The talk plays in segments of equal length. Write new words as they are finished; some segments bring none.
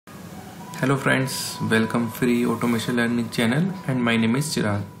Hello friends, welcome free automation learning channel and my name is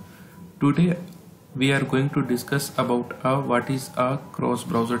Chirag. Today we are going to discuss about what is a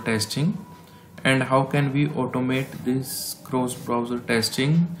cross-browser testing and how can we automate this cross-browser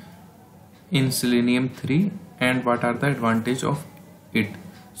testing in Selenium 3 and what are the advantage of it.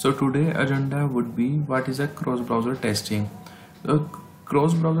 So today agenda would be what is a cross-browser testing.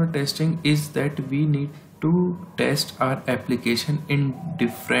 Cross-browser testing is that we need to test our application in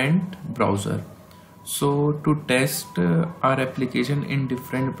different browser. So to test our application in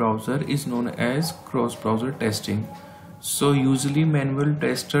different browser is known as cross-browser testing. So usually manual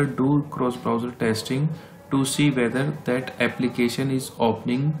tester do cross-browser testing to see whether that application is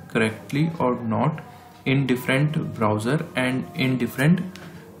opening correctly or not in different browser and in different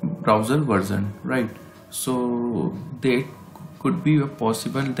browser version, right? So they could be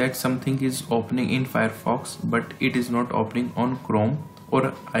possible that something is opening in Firefox but it is not opening on Chrome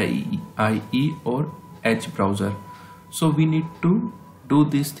or IE or Edge browser. So we need to do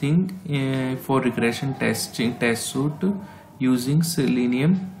this thing for regression testing test suite using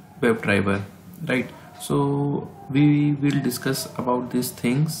Selenium WebDriver, right? So we will discuss about these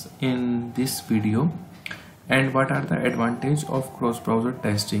things in this video and what are the advantage of cross-browser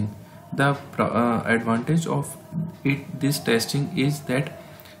testing. The advantage of this testing is that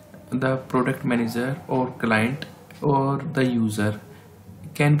the product manager or client or the user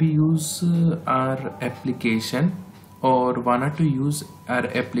can be use our application or wanted to use our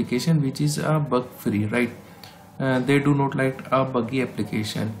application which is bug free, right? They do not like a buggy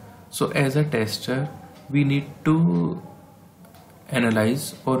application. So as a tester we need to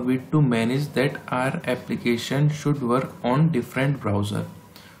analyze or we need to manage that our application should work on different browser.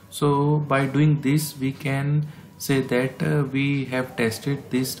 So by doing this we can say that we have tested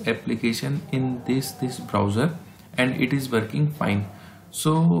this application in this browser and it is working fine.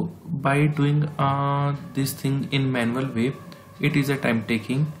 So by doing this thing in manual way, it is a time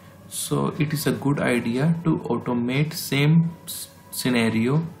taking, so it is a good idea to automate same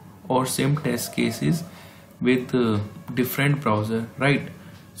scenario or same test cases with different browser, right?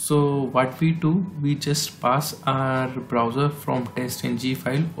 So what we do, we just pass our browser from Testng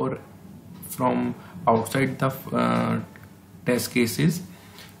file or from outside the test cases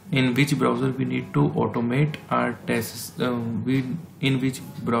in which browser we need to automate our tests, in which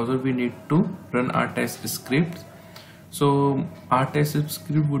browser we need to run our test scripts. So our test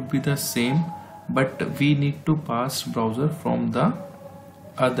script would be the same, but we need to pass browser from the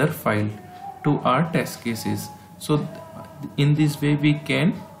other file to our test cases. So in this way we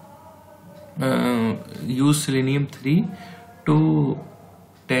can use Selenium 3 to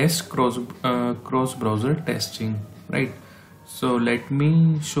test cross browser testing, right? So let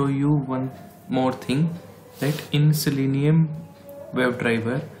me show you one more thing, that in Selenium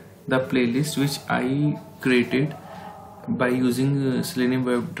WebDriver, the playlist which I created by using Selenium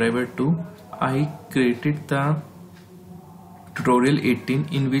WebDriver 2, I created the tutorial 18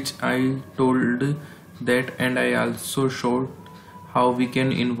 in which I told that, and I also showed how we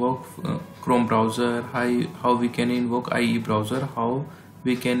can invoke Chrome browser, how we can invoke IE browser, how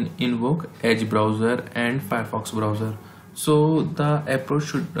we can invoke Edge browser and Firefox browser. So the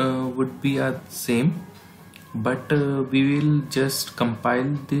approach would be same, but we will just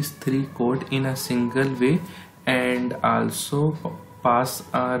compile these three code in a single way and also pass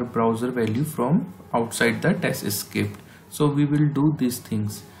our browser value from outside the test script. So we will do these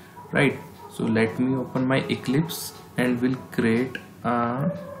things, right? So let me open my Eclipse and will create a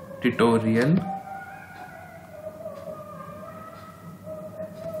tutorial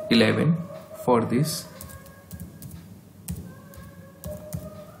 11 for this.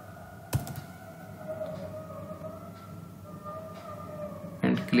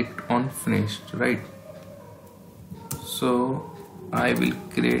 And clicked on finished, right? So I will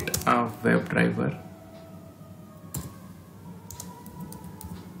create a WebDriver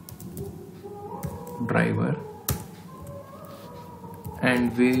driver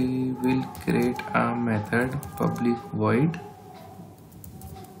and we will create a method public void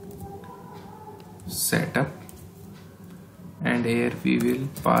setup, and here we will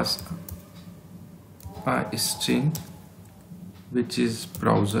pass a string which is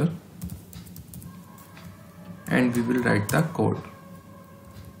browser and we will write the code.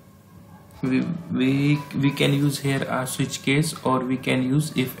 We can use here a switch case or we can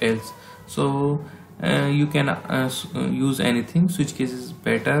use if else. So you can use anything. Switch case is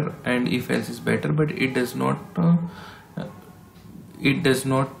better and if else is better, but it does not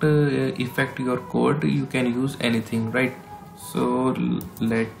affect your code. You can use anything, right? So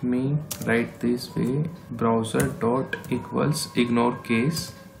let me write this way: browser dot equals ignore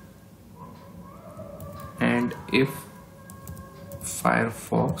case if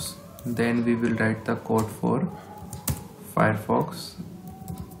Firefox, then we will write the code for Firefox.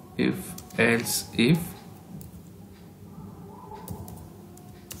 If else if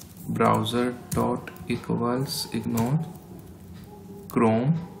browser dot equals ignore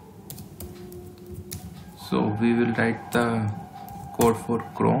Chrome, so we will write the code for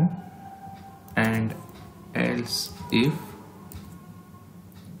Chrome. And else if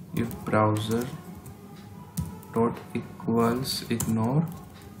browser dot equals ignore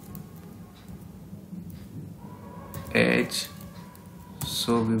Edge,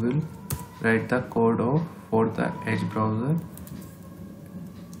 so we will write the code for the Edge browser.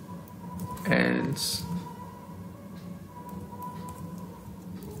 Else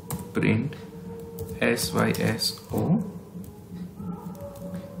print syso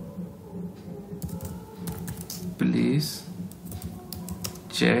please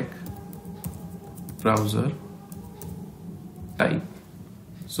check browser type.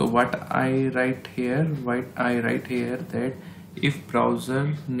 So what I write here that if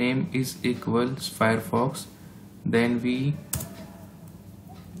browser name is equals Firefox, then we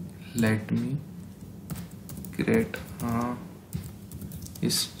let me create a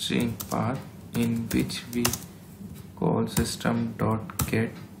string path in which we call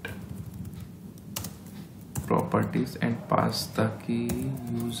system.get properties and pass the key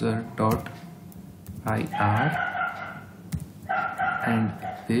user.ir and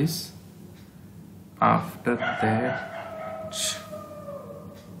this. After that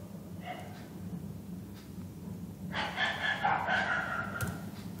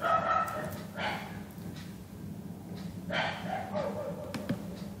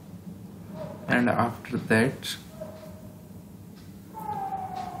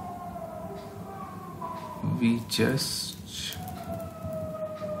we just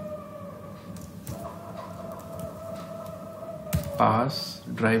pass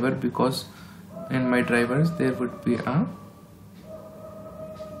driver, because in my drivers there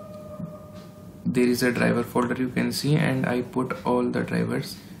is a driver folder, you can see, and I put all the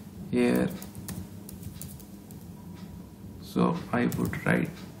drivers here. So I would write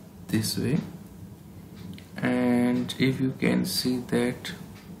this way, and if you can see that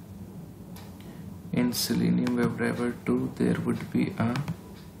in Selenium WebDriver 2 there would be a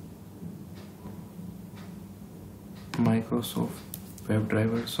Microsoft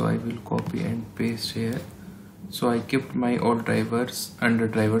WebDriver, so I will copy and paste here. So I kept my all drivers under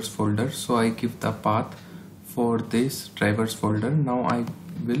drivers folder, so I give the path for this drivers folder. Now I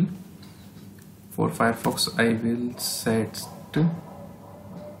will, for Firefox, I will set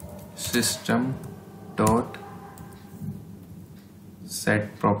system dot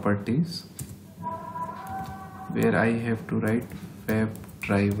set properties, where I have to write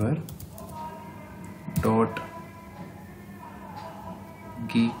webdriver dot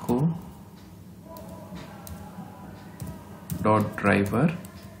gecko.driver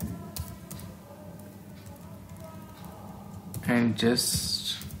and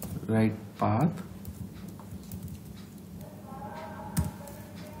just write path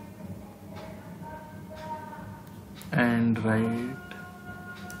and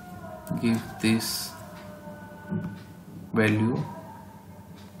give this value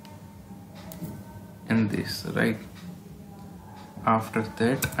and this, right? After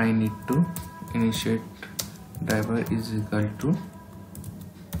that I need to initiate driver is equal to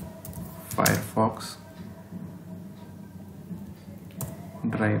Firefox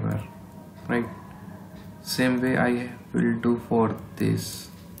driver, right? Same way I will do for this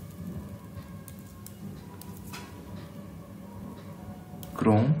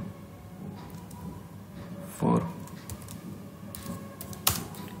Chrome. For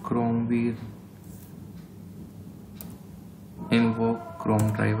Chrome we invoke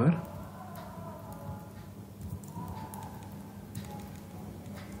Chrome driver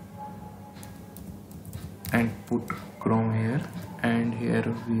and put Chrome here, and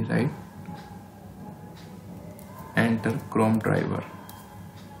here we write enter Chrome driver.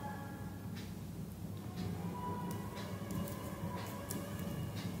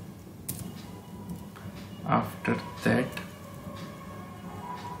 After that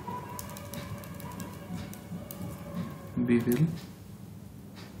we will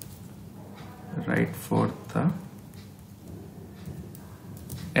write for the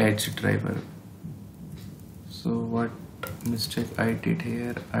Edge driver. So what mistake I did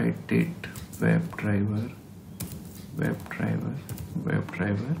here, I did webdriver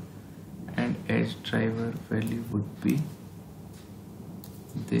and Edge driver value would be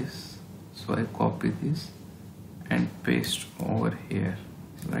this. So I copy this and paste over here,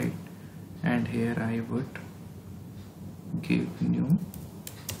 right? And here I would give new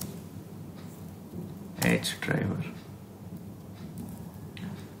edge driver.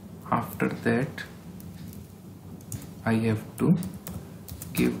 After that I have to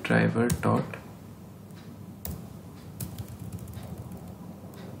give driver dot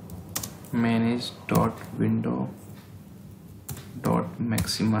manage dot window dot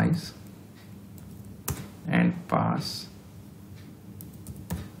maximize and pass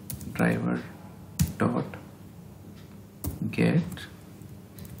driver dot get.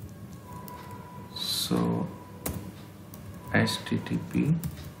 So http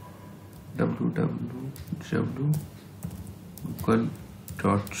www.google.com,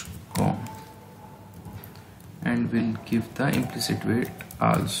 and we'll give the implicit weight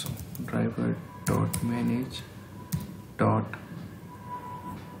also, driver dot manage dot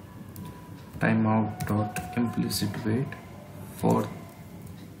timeout dot implicit weight for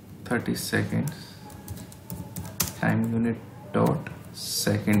 30 seconds, time unit dot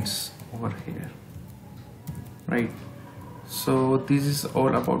seconds over here, right? So this is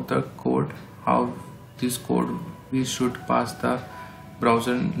all about the code, how this code we should pass the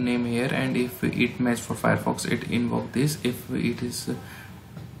browser name here, and if it match for Firefox it invoke this. If it is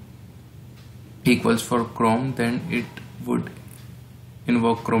equals for Chrome, then it would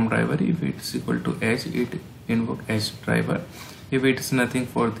invoke Chrome driver. If it is equal to Edge, it invoke Edge driver. If it is nothing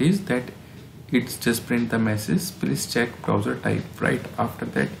for this, that it's just print the message, please check browser type, right? After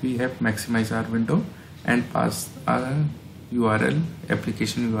that we have maximize our window and pass our URL,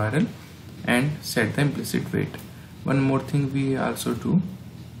 application URL, and set the implicit weight. One more thing we also do,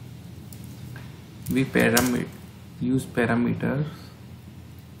 we use parameters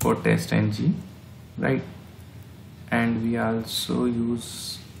for Testng, right? And we also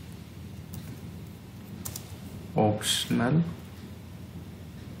use optional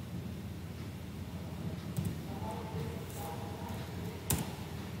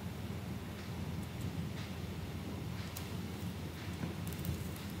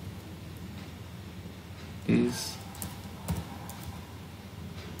is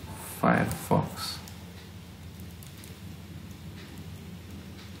Firefox,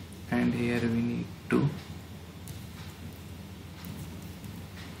 and here we need to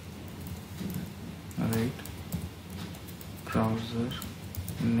write browser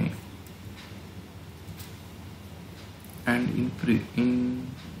name, and in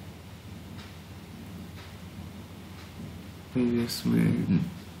previous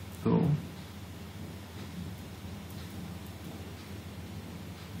window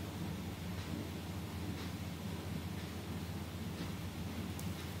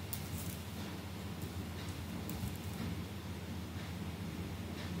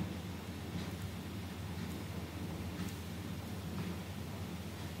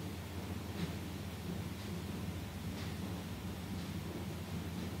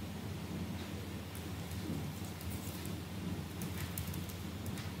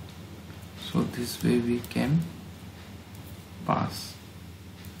so this way we can pass.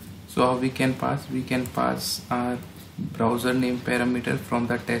 So how we can pass? We can pass our browser name parameter from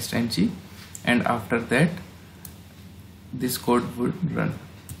the Testng, and after that this code would run.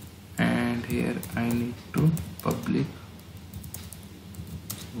 And here I need to public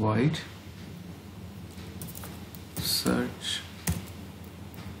void search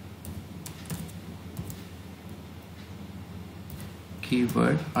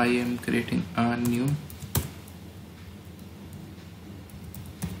keyword. I am creating a new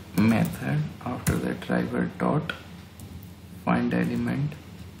method. After that, driver dot find element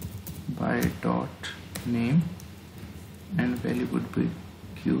by dot name, and value would be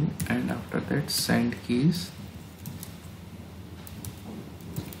q, and after that send keys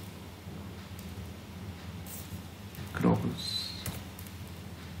close.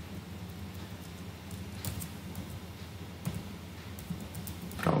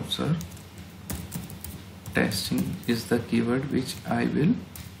 Browser testing is the keyword which I will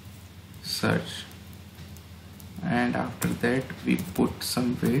search, and after that we put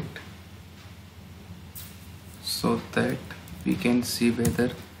some weight so that we can see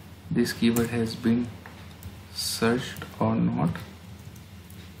whether this keyword has been searched or not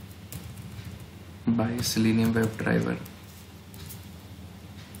by Selenium WebDriver,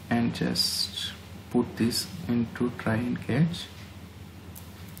 and just put this into try and catch.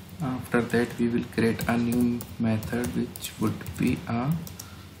 After that we will create a new method which would be a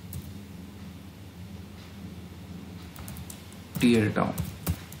tear down,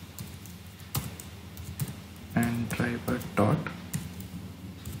 and driver dot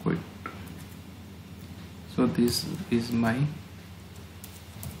quit. So this is my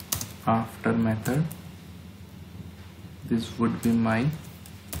after method. this would be my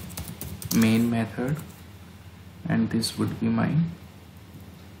main method and this would be my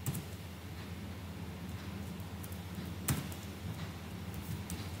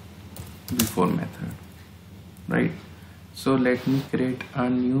before method, right? So let me create a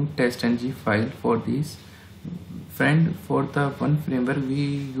new testng file for this. Friend, for the one framework we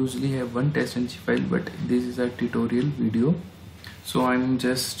usually have one testng file, but this is a tutorial video, so I'm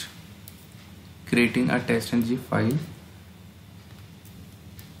just creating a testng file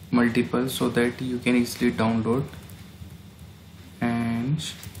multiple so that you can easily download and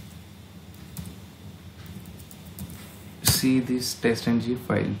see this testng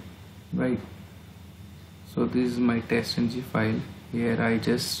file, right? So this is my testng file. Here I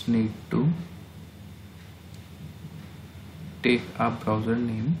just need to take a browser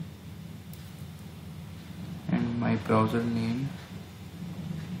name and my browser name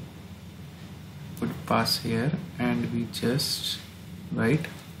would pass here and we just write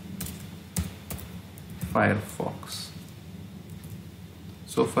Firefox.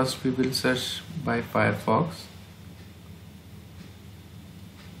 So first we will search by Firefox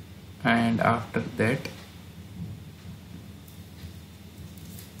and after that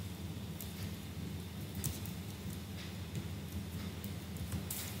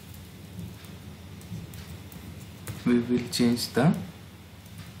we will change the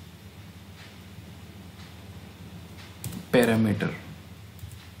parameter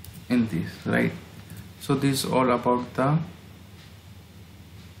in this, right? So this is all about the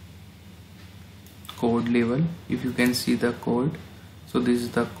code level. If you can see the code, so this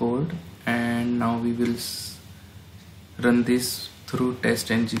is the code, and now we will run this through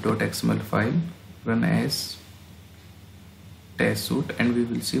Testng.xml file, run as test suite, and we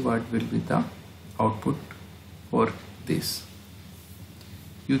will see what will be the output for this.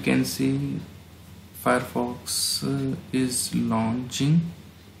 You can see Firefox is launching.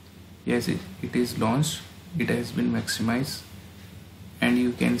 Yes, it is launched, it has been maximized, and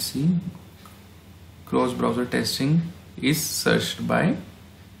you can see cross-browser testing is searched by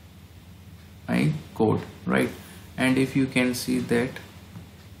my code, right? And if you can see that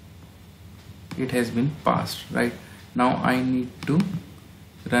it has been passed, right? Now I need to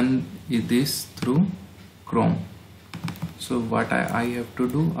run this through Chrome. So what I have to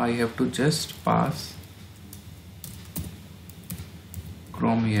do, I have to just pass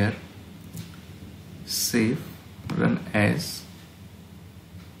Chrome here, save, run as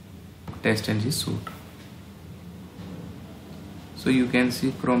Testng suite. So you can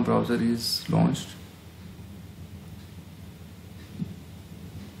see Chrome browser is launched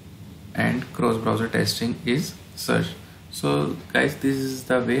and cross-browser testing is searched. So guys, this is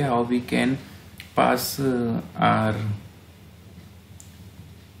the way how we can pass our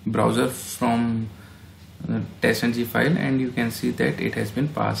browser from testng file, and you can see that it has been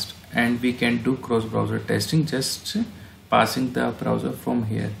passed, and we can do cross-browser testing just passing the browser from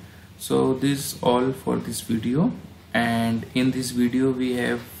here. So this is all for this video, and in this video we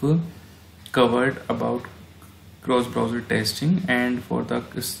have covered about cross-browser testing, and for the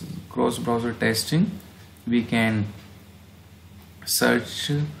cross-browser testing we can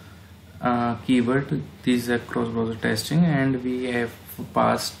search keyword. This is a cross-browser testing, and we have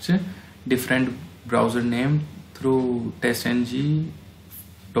passed different browser name through Testng.xml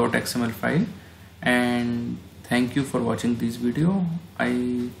file. And thank you for watching this video.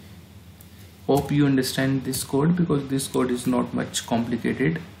 I hope you understand this code, because this code is not much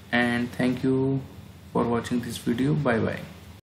complicated. And thank you for watching this video. Bye bye.